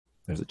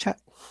there's a chat.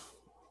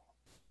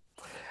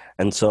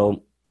 And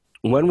so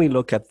when we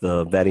look at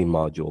the vetting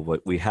module,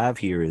 what we have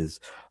here is,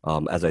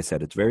 as I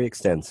said, it's very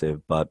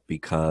extensive, but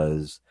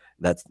because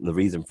that's the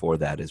reason for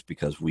that is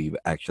because we've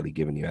actually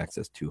given you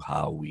access to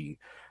how we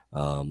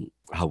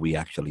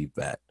actually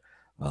vet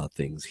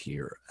things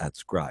here at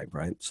Scribe,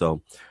 right?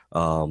 So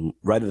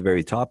right at the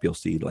very top, you'll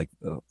see like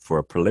for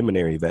a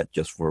preliminary vet,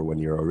 just for when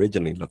you're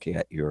originally looking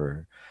at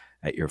your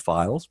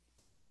files,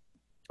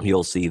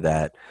 you'll see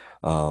that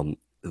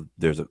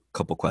there's a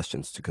couple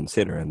questions to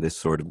consider, and this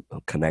sort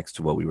of connects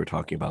to what we were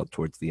talking about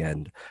towards the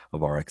end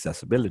of our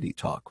accessibility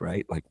talk,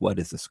 right? Like, what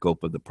is the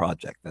scope of the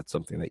project? That's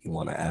something that you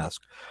want to ask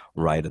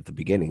right at the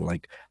beginning.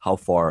 Like, how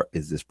far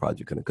is this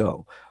project going to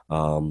go?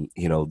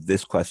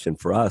 This question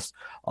for us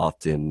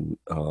often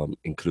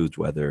includes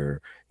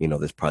whether,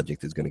 this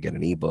project is going to get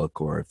an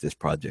ebook, or if this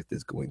project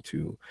is going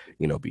to,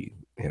 be,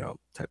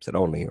 typeset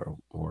only,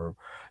 or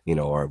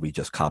are we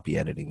just copy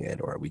editing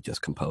it, or are we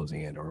just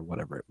composing it, or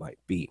whatever it might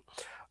be.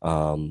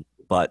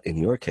 But in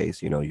your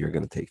case, you're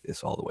going to take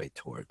this all the way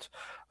towards,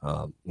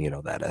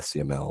 that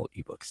SCML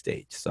ebook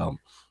stage. So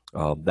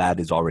that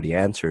is already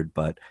answered.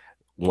 But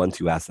once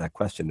you ask that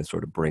question, it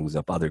sort of brings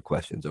up other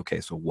questions. Okay,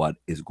 so what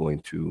is going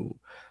to,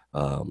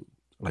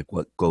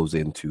 what goes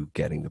into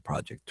getting the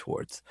project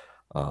towards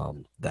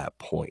that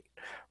point,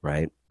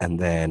 right? And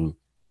then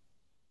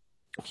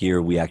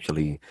here we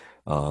actually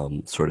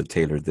sort of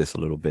tailored this a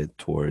little bit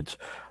towards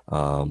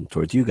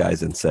you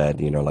guys and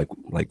said,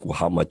 well,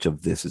 how much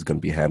of this is going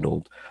to be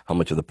handled, how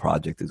much of the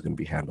project is going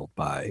to be handled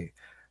by,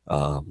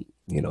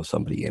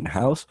 somebody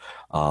in-house,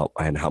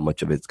 and how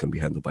much of it's going to be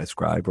handled by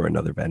Scribe or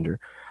another vendor.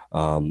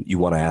 You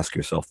want to ask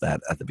yourself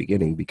that at the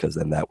beginning, because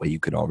then that way you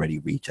can already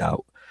reach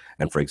out.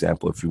 And for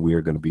example, if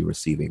we're going to be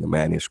receiving a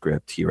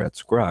manuscript here at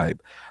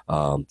Scribe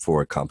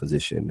for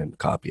composition and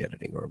copy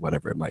editing or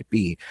whatever it might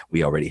be,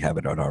 we already have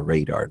it on our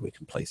radar and we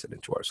can place it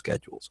into our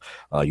schedules.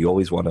 You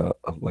always want to,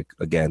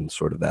 again,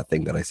 sort of that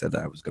thing that I said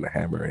that I was going to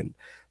hammer in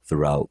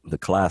throughout the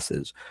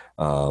classes,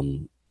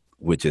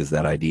 which is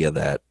that idea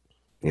that,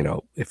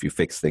 if you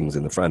fix things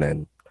in the front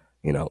end,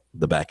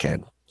 the back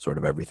end, sort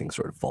of everything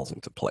sort of falls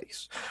into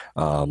place.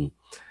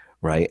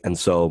 Right. And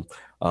so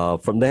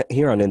from that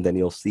here on in, then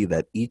you'll see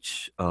that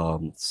each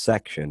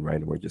section, right,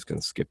 and we're just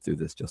going to skip through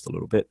this just a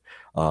little bit.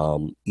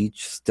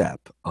 Each step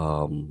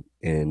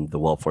in the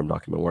well-formed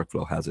document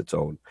workflow has its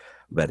own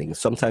vetting.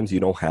 Sometimes you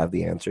don't have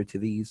the answer to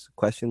these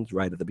questions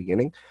right at the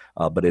beginning,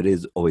 but it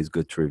is always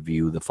good to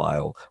review the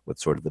file with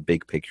sort of the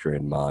big picture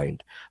in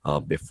mind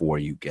before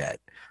you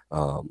get,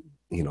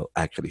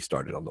 actually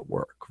started on the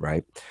work,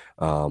 right?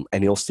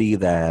 And you'll see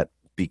that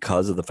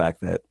because of the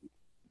fact that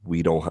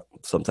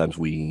sometimes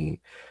we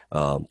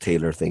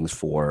tailor things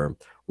for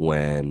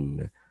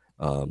when,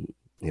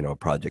 a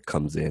project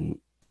comes in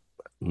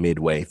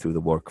midway through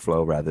the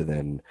workflow rather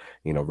than,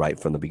 right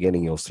from the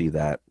beginning. You'll see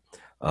that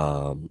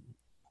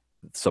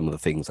some of the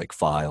things like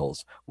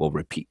files will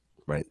repeat,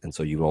 right? And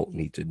so you won't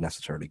need to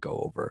necessarily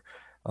go over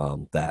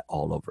that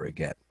all over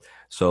again.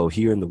 So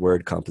here in the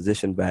Word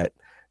composition vet,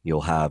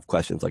 you'll have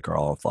questions like, are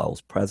all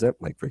files present?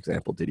 Like, for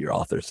example, did your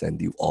author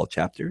send you all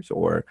chapters,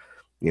 or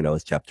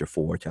is chapter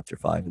 4, chapter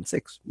 5, and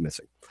 6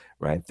 missing,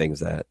 right? Things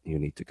that you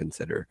need to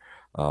consider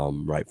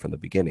right from the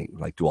beginning.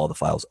 Like, do all the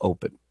files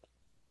open?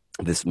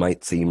 This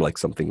might seem like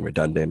something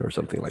redundant or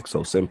something like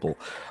so simple,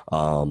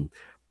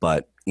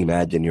 but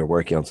imagine you're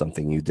working on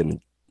something, you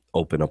didn't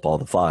open up all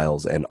the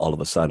files, and all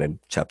of a sudden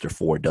chapter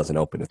 4 doesn't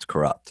open, it's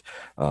corrupt.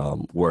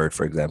 Word,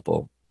 for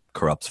example,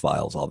 corrupts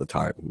files all the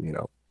time,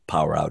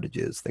 power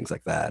outages, things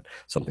like that.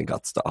 Something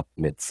got stopped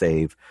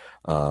mid-save,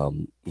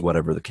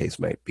 whatever the case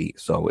might be.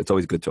 So it's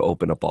always good to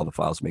open up all the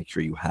files, make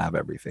sure you have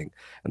everything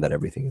and that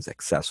everything is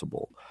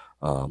accessible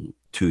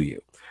to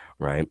you,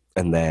 right?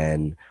 And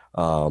then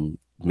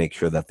make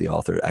sure that the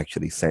author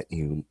actually sent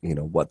you,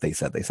 what they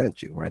said they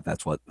sent you, right?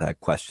 That's what that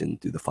question,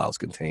 do the files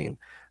contain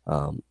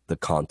the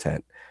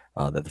content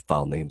that the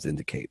file names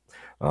indicate.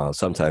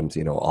 Sometimes,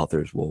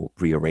 authors will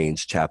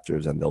rearrange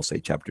chapters and they'll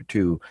say chapter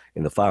 2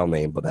 in the file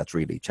name, but that's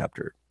really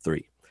chapter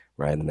 3,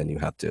 right? And then you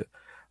have to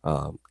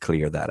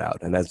clear that out.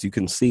 And as you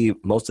can see,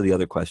 most of the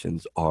other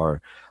questions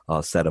are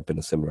set up in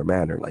a similar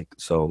manner. Like,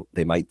 so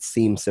they might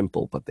seem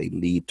simple, but they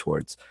lead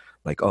towards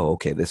like, oh,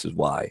 okay, this is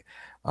why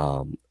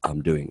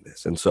I'm doing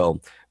this. And so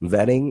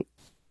vetting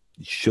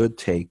should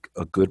take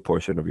a good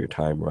portion of your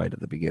time right at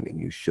the beginning.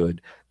 You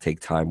should take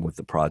time with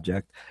the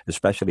project,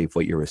 especially if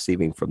what you're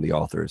receiving from the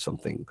author is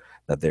something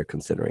that they're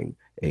considering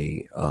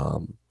a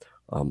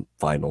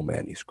final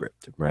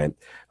manuscript, right?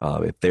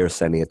 If they're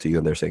sending it to you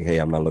and they're saying, hey,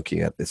 I'm not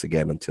looking at this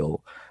again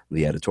until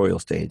the editorial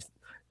stage,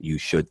 you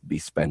should be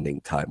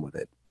spending time with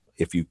it.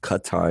 If you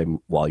cut time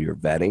while you're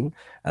vetting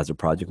as a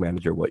project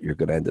manager, what you're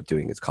going to end up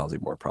doing is causing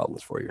more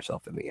problems for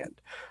yourself in the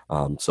end.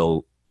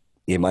 So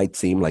it might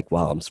seem like,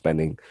 wow, I'm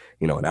spending,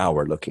 an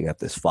hour looking at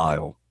this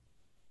file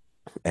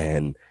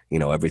and,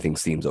 everything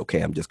seems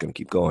okay, I'm just going to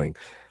keep going.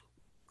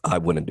 I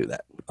wouldn't do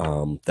that.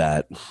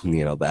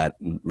 That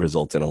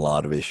results in a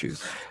lot of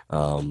issues.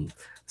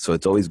 So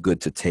it's always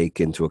good to take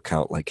into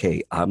account, like,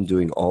 hey, I'm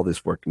doing all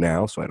this work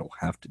now, so I don't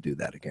have to do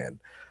that again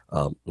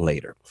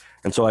later.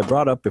 And so I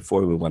brought up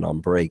before we went on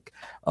break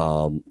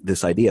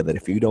this idea that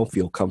if you don't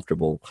feel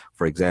comfortable,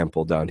 for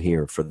example, down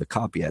here for the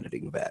copy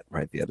editing vet,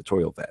 right, the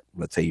editorial vet,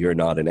 let's say you're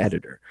not an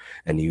editor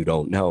and you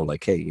don't know,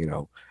 like, hey,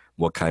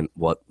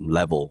 what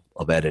level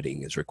of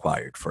editing is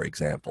required, for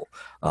example.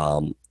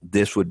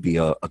 This would be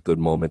a good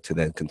moment to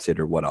then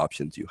consider what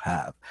options you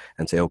have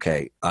and say,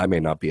 okay, I may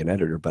not be an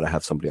editor, but I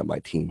have somebody on my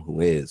team who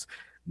is.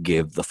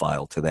 Give the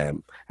file to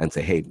them and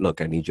say, hey,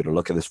 look, I need you to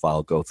look at this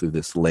file, go through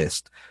this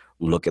list,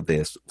 look at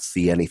this,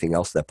 see anything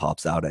else that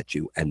pops out at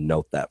you, and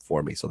note that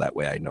for me. So that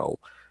way I know,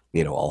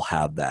 I'll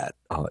have that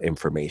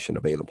information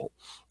available.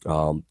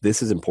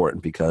 This is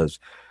important because,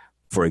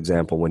 for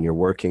example, when you're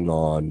working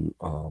on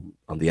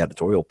the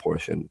editorial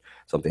portion,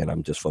 something, and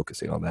I'm just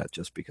focusing on that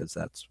just because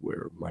that's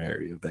where my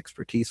area of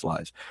expertise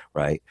lies,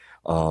 right?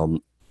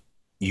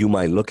 You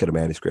might look at a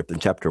manuscript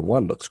and chapter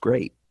 1 looks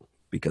great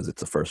because it's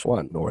the first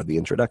one, or the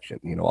introduction.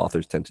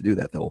 Authors tend to do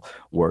that. They'll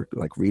work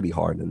like really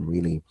hard and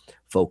really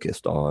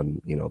focused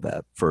on,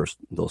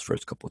 those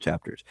first couple of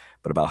chapters.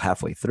 But about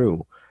halfway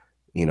through,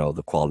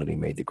 the quality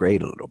may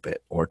degrade a little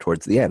bit, or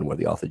towards the end where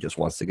the author just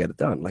wants to get it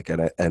done.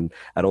 And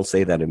I don't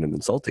say that in an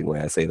insulting way.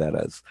 I say that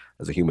as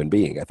a human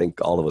being. I think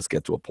all of us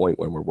get to a point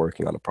when we're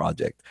working on a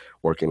project,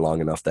 working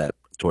long enough that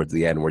towards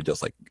the end, we're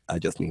just like, I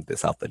just need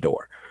this out the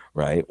door,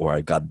 right? Or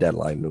I got a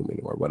deadline looming,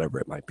 or whatever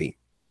it might be.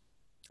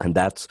 And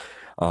that's,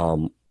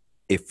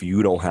 if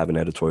you don't have an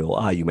editorial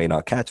eye, you may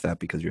not catch that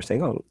because you're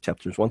saying, oh,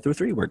 chapters 1 through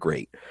 3 were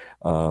great.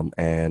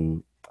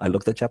 And I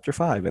looked at chapter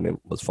 5 and it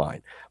was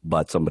fine.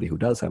 But somebody who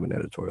does have an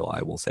editorial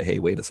eye will say, hey,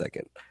 wait a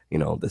second,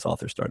 this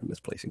author started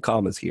misplacing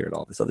commas here and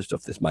all this other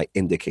stuff. This might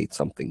indicate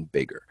something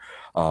bigger.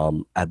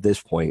 At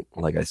this point,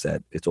 like I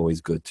said, it's always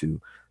good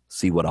to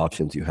see what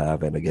options you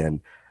have. And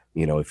again,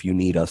 if you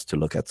need us to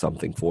look at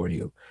something for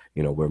you,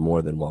 you're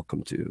more than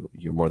welcome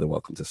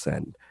to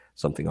send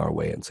something our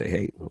way and say,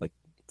 hey, like,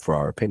 for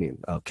our opinion.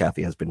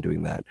 Kathy has been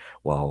doing that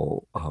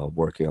while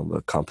working on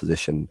the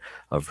composition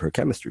of her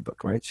chemistry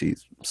book, right?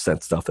 She's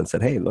sent stuff and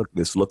said, hey, look,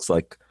 this looks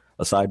like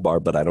a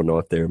sidebar, but I don't know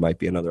if there might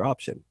be another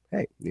option.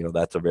 Hey,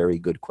 that's a very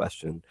good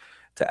question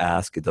to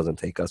ask. It doesn't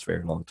take us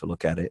very long to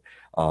look at it.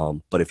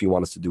 But if you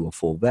want us to do a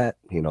full vet,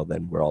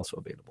 then we're also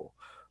available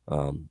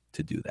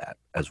to do that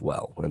as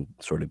well and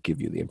sort of give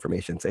you the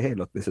information, say, hey,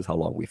 look, this is how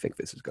long we think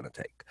this is going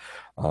to take.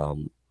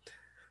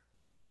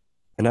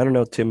 And I don't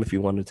know, Tim, if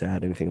you wanted to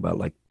add anything about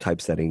like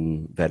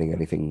typesetting, vetting,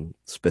 anything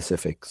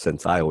specific,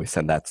 since I always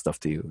send that stuff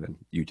to you and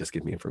you just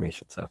give me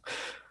information. So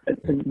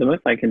the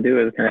most I can do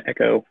is kind of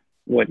echo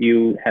what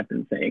you have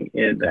been saying,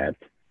 is that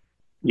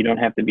you don't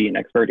have to be an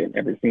expert in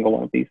every single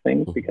one of these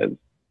things, because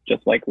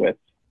just like with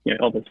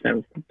Elvis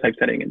Fenn's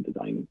typesetting and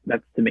design,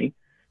 that's to me.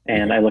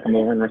 And I look them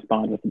over and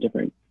respond with a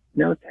different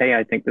notes. Hey,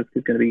 I think this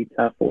is going to be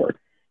tough, or,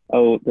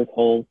 oh, this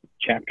whole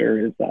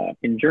chapter is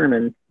in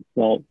German.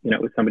 Well,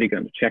 is somebody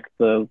going to check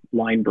the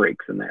line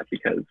breaks in that,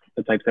 because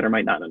the typesetter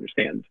might not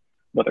understand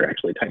what they're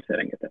actually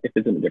typesetting if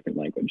it's in a different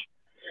language.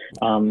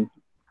 And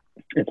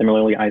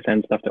similarly, I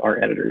send stuff to our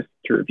editors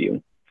to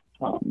review.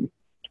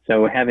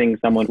 So having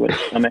someone with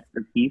some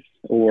expertise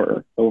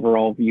or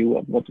overall view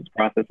of what this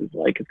process is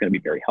like is going to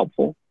be very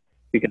helpful,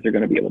 because they're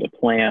going to be able to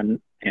plan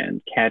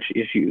and catch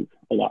issues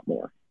a lot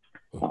more.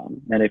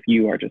 And if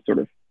you are just sort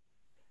of,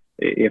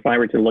 if I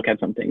were to look at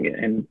something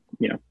and,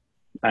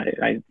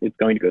 it's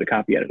going to go to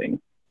copy editing,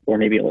 or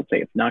maybe let's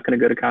say it's not going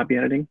to go to copy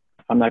editing,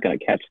 I'm not going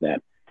to catch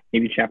that.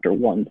 Maybe chapter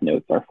 1's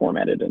notes are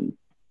formatted in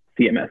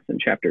CMS and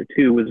chapter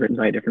 2 was written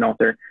by a different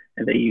author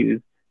and they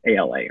use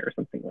ALA or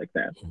something like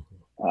that.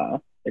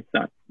 It's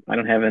not, I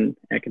don't have an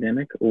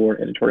academic or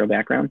editorial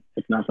background.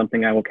 It's not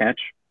something I will catch.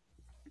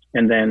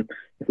 And then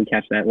if we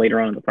catch that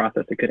later on in the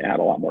process, it could add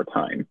a lot more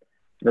time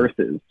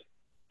versus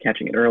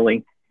catching it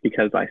early,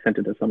 because I sent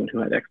it to someone who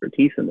had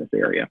expertise in this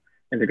area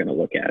and they're going to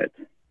look at it.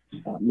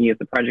 Me as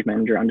the project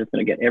manager, I'm just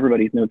going to get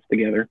everybody's notes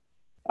together.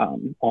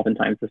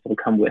 Oftentimes this will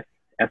come with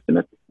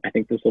estimates. I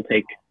think this will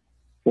take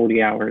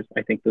 40 hours.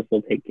 I think this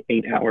will take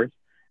 8 hours.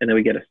 And then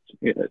we get a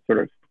sort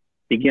of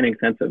beginning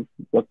sense of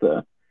what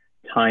the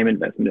time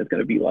investment is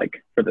going to be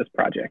like for this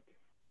project.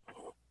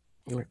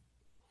 Right.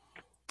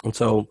 And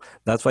so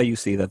that's why you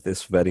see that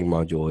this vetting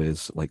module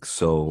is like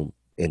so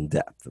in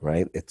depth,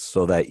 right? It's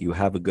so that you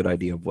have a good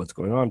idea of what's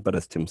going on. But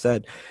as Tim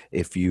said,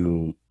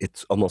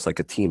 it's almost like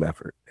a team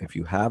effort. If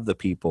you have the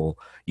people,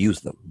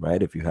 use them,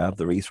 right? If you have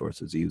the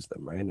resources, use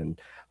them, right? And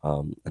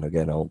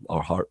again,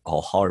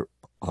 I'll harp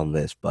on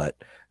this, but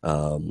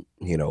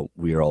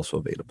we are also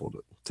available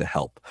to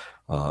help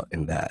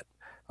in that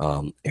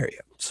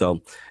area.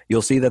 So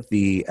you'll see that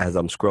as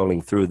I'm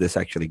scrolling through, this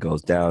actually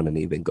goes down and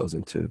even goes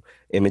into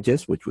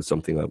images, which was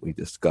something that we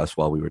discussed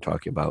while we were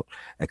talking about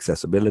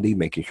accessibility,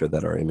 making sure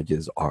that our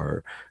images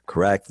are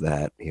correct,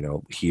 that,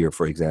 here,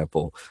 for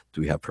example, do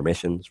we have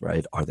permissions,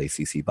 right? Are they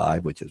CC BY,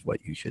 which is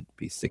what you should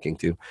be sticking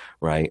to,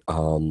 right?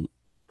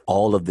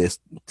 all of this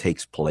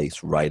takes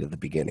place right at the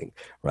beginning,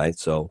 right?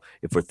 So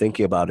if we're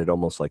thinking about it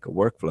almost like a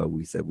workflow,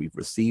 we said we've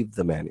received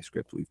the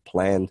manuscript, we've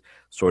planned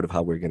sort of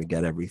how we're going to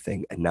get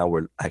everything, and now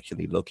we're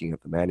actually looking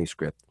at the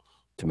manuscript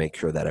to make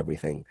sure that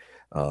everything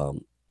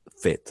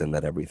fits and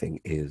that everything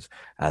is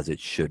as it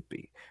should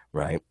be,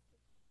 right?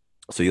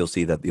 So you'll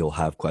see that you'll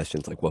have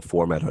questions like, what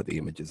format are the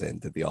images in?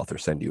 Did the author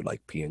send you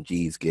like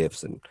PNGs,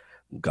 GIFs, and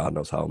God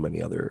knows how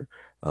many other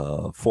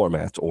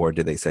formats, or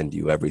did they send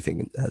you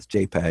everything as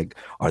JPEG?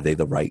 Are they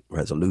the right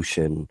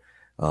resolution?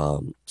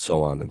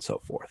 So on and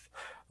so forth.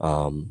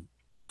 I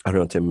don't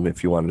know, Tim,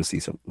 if you wanted to see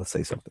some, let's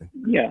say something.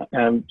 Yeah,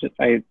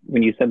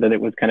 when you said that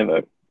it was kind of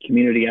a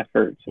community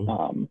effort,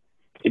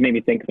 it made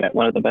me think that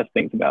one of the best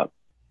things about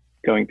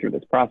going through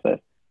this process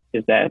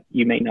is that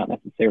you may not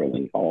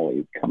necessarily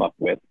always come up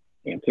with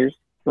answers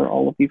for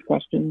all of these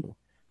questions,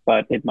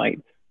 but it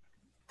might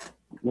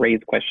raise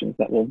questions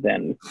that will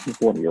then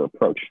inform your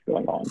approach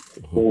going on,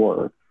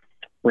 or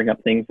bring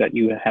up things that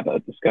you have a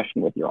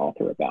discussion with your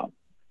author about.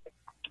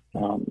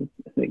 I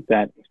think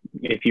that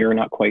if you're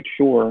not quite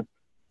sure,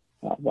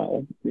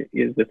 well,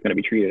 is this going to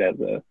be treated as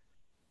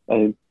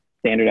a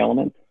standard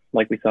element,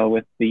 like we saw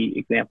with the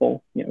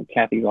example? You know,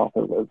 Kathy's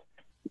author was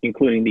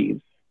including these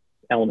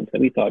elements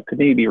that we thought could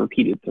maybe be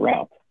repeated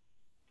throughout.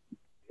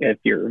 If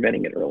you're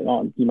vetting it early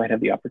on, you might have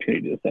the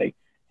opportunity to say,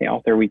 hey,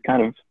 author, we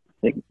kind of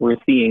think we're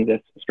seeing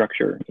this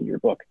structure in your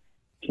book.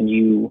 Do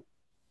you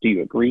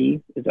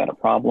agree? Is that a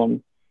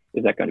problem?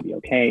 Is that going to be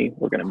okay?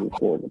 We're going to move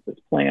forward with this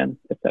plan,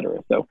 et cetera.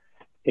 So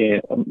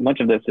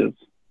much of this is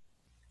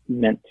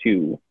meant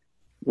to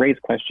raise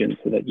questions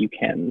so that you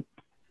can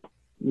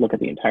look at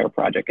the entire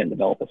project and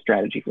develop a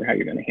strategy for how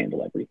you're going to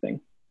handle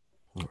everything.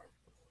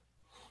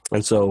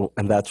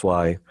 And that's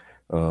why,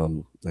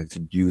 I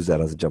could use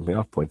that as a jumping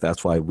off point.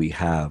 That's why we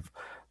have,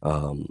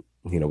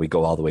 we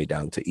go all the way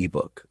down to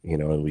ebook,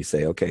 and we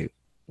say, okay,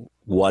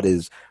 what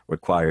is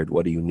required?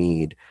 What do you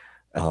need?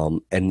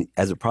 And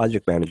as a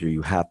project manager,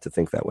 you have to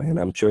think that way. And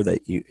I'm sure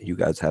that you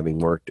guys, having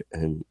worked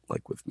in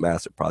like with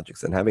massive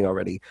projects and having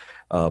already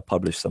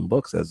published some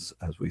books, as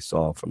we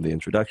saw from the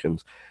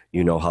introductions,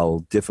 you know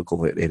how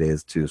difficult it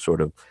is to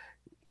sort of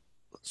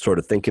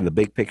think in the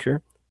big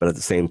picture, but at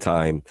the same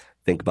time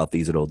think about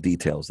these little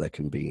details that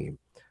can be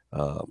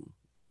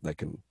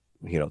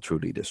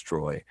truly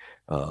destroy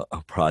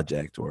a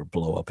project, or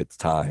blow up its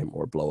time,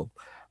 or blow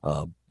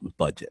up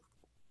budget.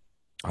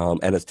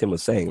 And as Tim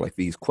was saying, like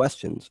these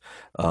questions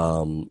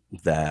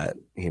that,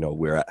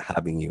 we're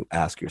having you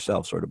ask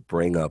yourself sort of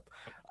bring up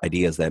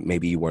ideas that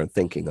maybe you weren't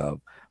thinking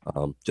of,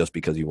 just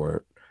because you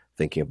weren't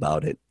thinking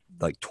about it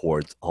like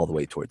all the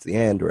way towards the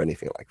end or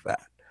anything like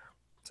that.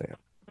 So yeah,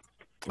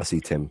 I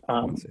see Tim.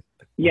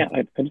 Yeah,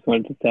 I just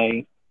wanted to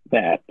say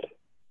that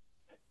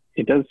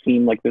it does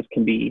seem like this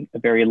can be a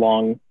very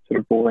long, sort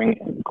of boring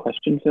and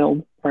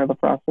question-filled part of the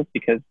process,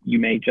 because you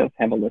may just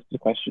have a list of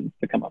questions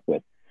to come up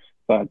with.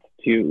 But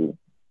to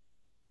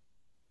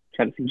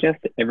try to suggest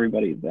to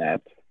everybody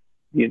that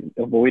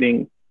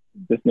avoiding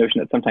this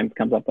notion that sometimes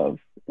comes up of,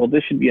 well,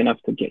 this should be enough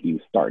to get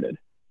you started,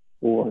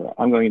 or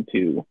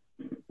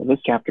this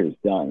chapter is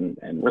done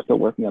and we're still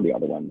working on the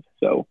other ones,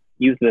 so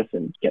use this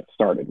and get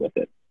started with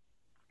it.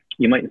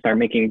 You might start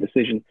making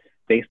decisions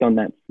based on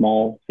that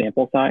small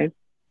sample size,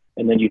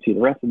 and then you see the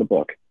rest of the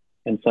book,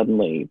 and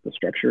suddenly the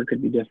structure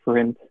could be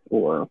different,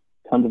 or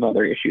tons of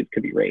other issues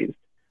could be raised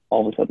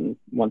all of a sudden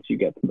once you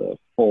get to the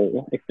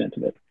full extent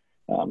of it.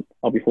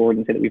 I'll be forward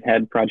and say that we've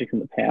had projects in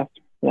the past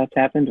where that's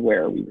happened,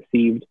 where we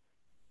received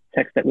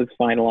text that was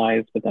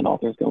finalized, but then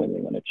authors go in and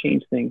they want to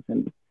change things,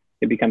 and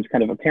it becomes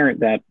kind of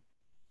apparent that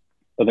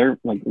they're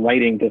like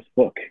writing this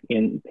book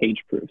in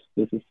page proofs.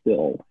 This is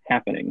still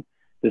happening.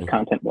 This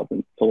content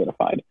wasn't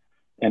solidified.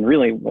 And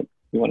really what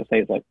we want to say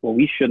is like, well,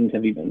 we shouldn't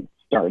have even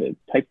started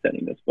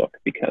typesetting this book,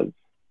 because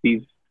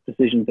these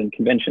decisions and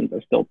conventions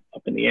are still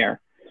up in the air.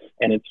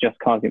 And it's just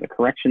causing the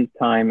corrections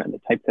time and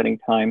the typesetting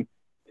time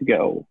to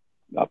go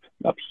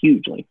up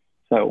hugely.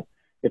 So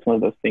it's one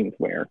of those things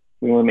where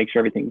we want to make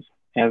sure everything's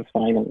as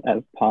final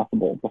as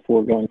possible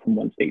before going from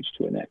one stage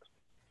to the next.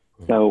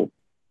 So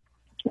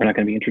we're not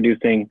going to be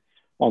introducing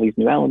all these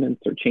new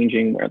elements or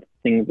changing where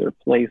things are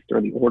placed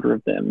or the order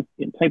of them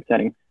in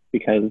typesetting,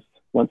 because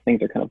once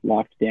things are kind of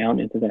locked down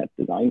into that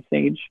design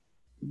stage,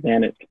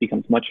 then it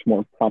becomes much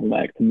more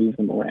problematic to move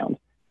them around.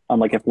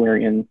 Unlike if we're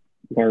in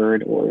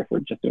Word, or if we're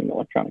just doing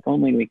electronic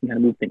only, we can kind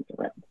of move things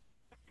around.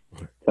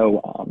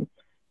 So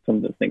some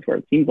of those things where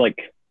it seems like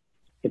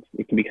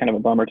it can be kind of a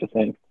bummer to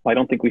say, well, I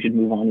don't think we should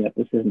move on yet,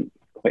 this isn't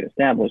quite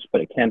established,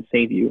 but it can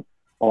save you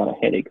a lot of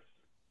headaches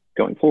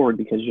going forward,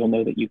 because you'll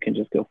know that you can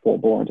just go full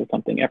bore into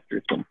something after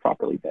it's been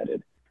properly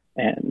vetted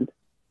and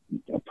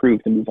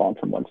approved to move on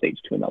from one stage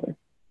to another.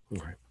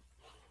 Right.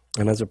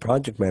 And as a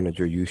project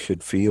manager, you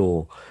should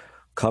feel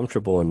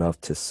comfortable enough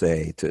to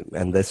say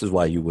and this is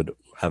why you would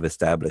have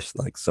established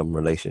like some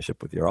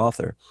relationship with your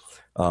author.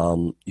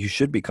 You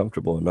should be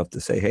comfortable enough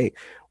to say, hey,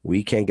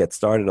 we can't get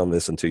started on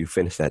this until you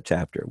finish that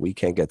chapter. We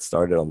can't get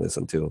started on this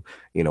until,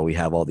 we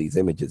have all these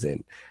images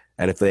in.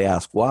 And if they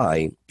ask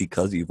why,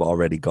 because you've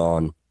already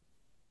gone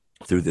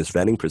through this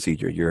vetting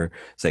procedure, you're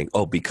saying,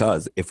 oh,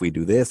 because if we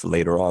do this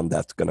later on,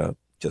 that's going to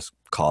just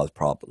cause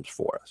problems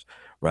for us,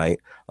 right?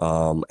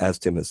 As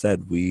Tim has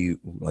said,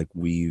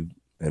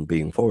 and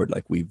being forward,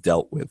 like we've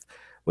dealt with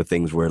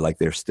things where like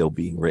they're still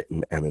being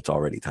written and it's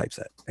already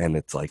typeset. And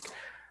it's like,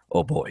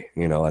 oh boy,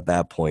 at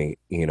that point,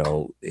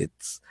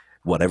 it's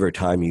whatever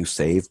time you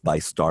saved by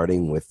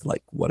starting with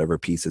like whatever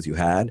pieces you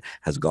had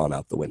has gone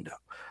out the window.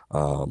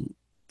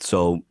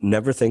 So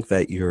never think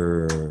that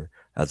you're,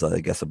 as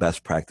I guess a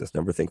best practice,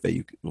 never think that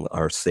you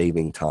are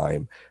saving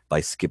time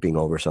by skipping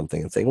over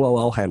something and saying, well,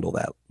 I'll handle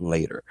that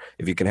later.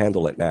 If you can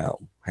handle it now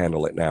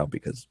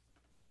because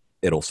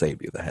it'll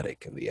save you the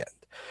headache in the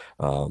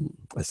end.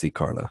 I see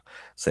Carla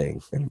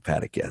saying an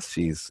emphatic yes.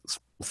 She's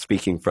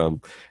speaking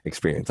from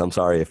experience. I'm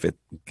sorry if it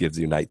gives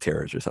you night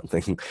terrors or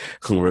something,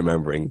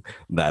 remembering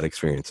that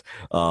experience.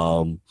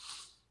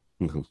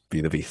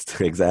 Be the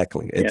beast.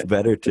 Exactly. It's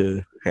better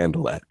to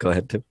handle that. Go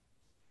ahead, Tim.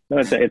 No,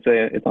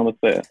 it's almost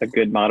a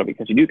good motto,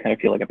 because you do kind of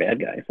feel like a bad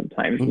guy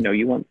sometimes. Mm-hmm.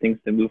 You want things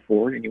to move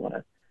forward, and you want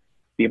to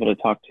be able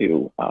to talk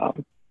to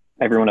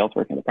everyone else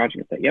working on the project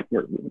and say, yep,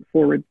 we're moving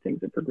forward,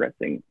 things are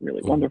progressing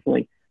really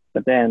wonderfully.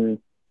 But then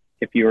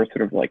if you're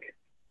sort of like,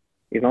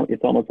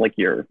 it's almost like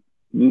you're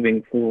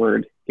moving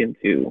forward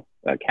into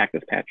a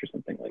cactus patch or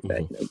something like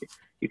that.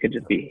 You could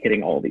just be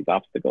hitting all these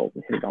obstacles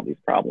and hitting all these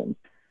problems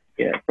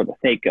for the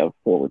sake of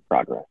forward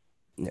progress.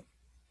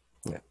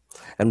 Yeah.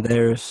 And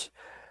there's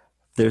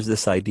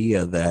this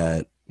idea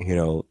that,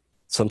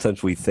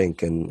 sometimes we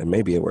think, and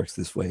maybe it works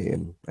this way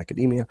in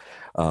academia,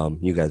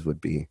 you guys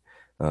would be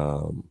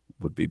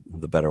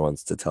the better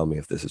ones to tell me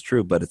if this is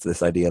true, but it's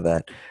this idea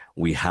that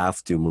we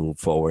have to move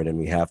forward and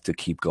we have to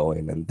keep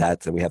going, and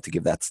we have to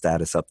give that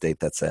status update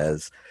that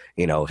says,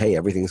 hey,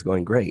 everything's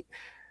going great.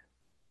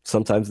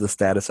 Sometimes the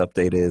status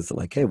update is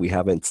like, hey, we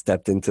haven't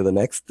stepped into the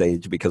next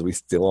stage because we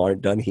still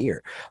aren't done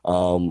here.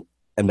 And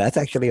that's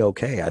actually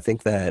okay. I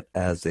think that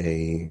as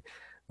a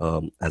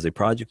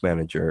project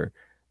manager,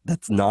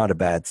 that's not a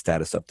bad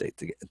status update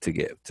to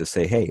give, to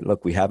say, hey,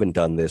 look, we haven't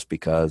done this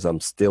because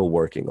I'm still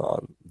working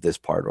on this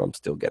part, or I'm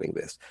still getting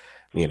this,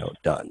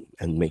 done,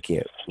 and making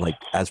it like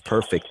as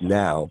perfect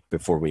now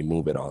before we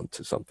move it on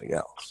to something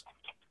else.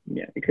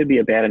 Yeah, it could be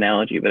a bad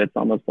analogy, but it's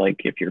almost like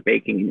if you're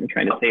baking and you're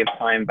trying to save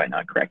time by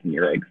not cracking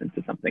your eggs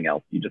into something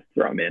else, you just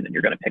throw them in and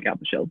you're going to pick out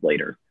the shells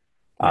later.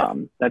 Yeah.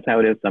 That's how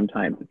it is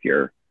sometimes if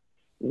you're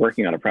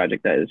working on a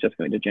project that is just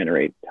going to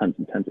generate tons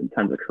and tons and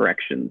tons of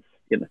corrections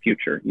in the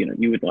future.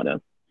 You would want to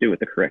do it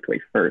the correct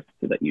way first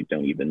so that you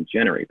don't even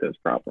generate those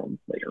problems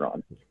later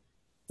on.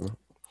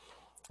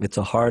 It's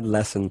a hard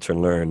lesson to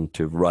learn,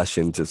 to rush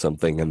into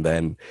something and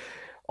then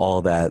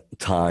all that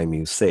time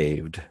you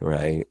saved,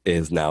 right,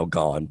 is now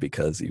gone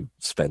because you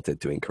spent it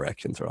doing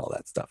corrections or all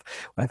that stuff.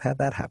 I've had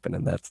that happen,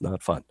 and that's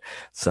not fun.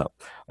 So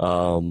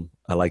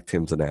I like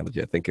Tim's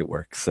analogy. I think it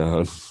works.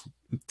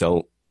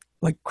 Don't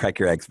crack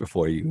your eggs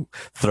before you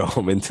throw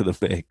them into the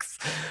mix.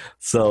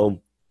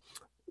 So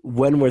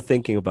when we're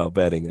thinking about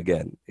vetting,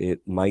 again,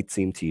 it might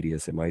seem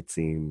tedious, it might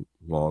seem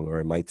long,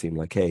 or it might seem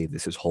like, hey,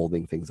 this is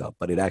holding things up,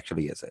 but it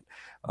actually isn't.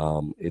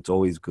 It's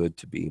always good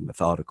to be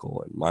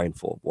methodical and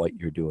mindful of what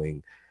you're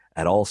doing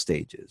at all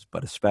stages,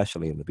 but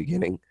especially in the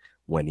beginning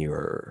when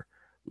you're,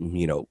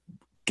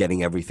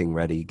 getting everything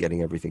ready,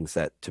 getting everything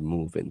set to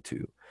move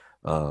into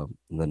the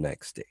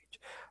next stage.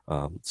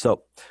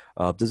 So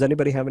does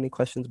anybody have any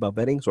questions about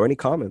vettings or any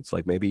comments?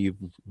 Like maybe you've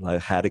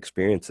had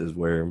experiences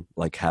where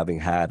having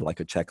had a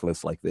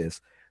checklist like this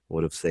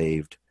would have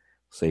saved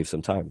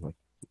some time.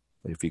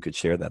 If you could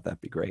share that, that'd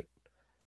be great.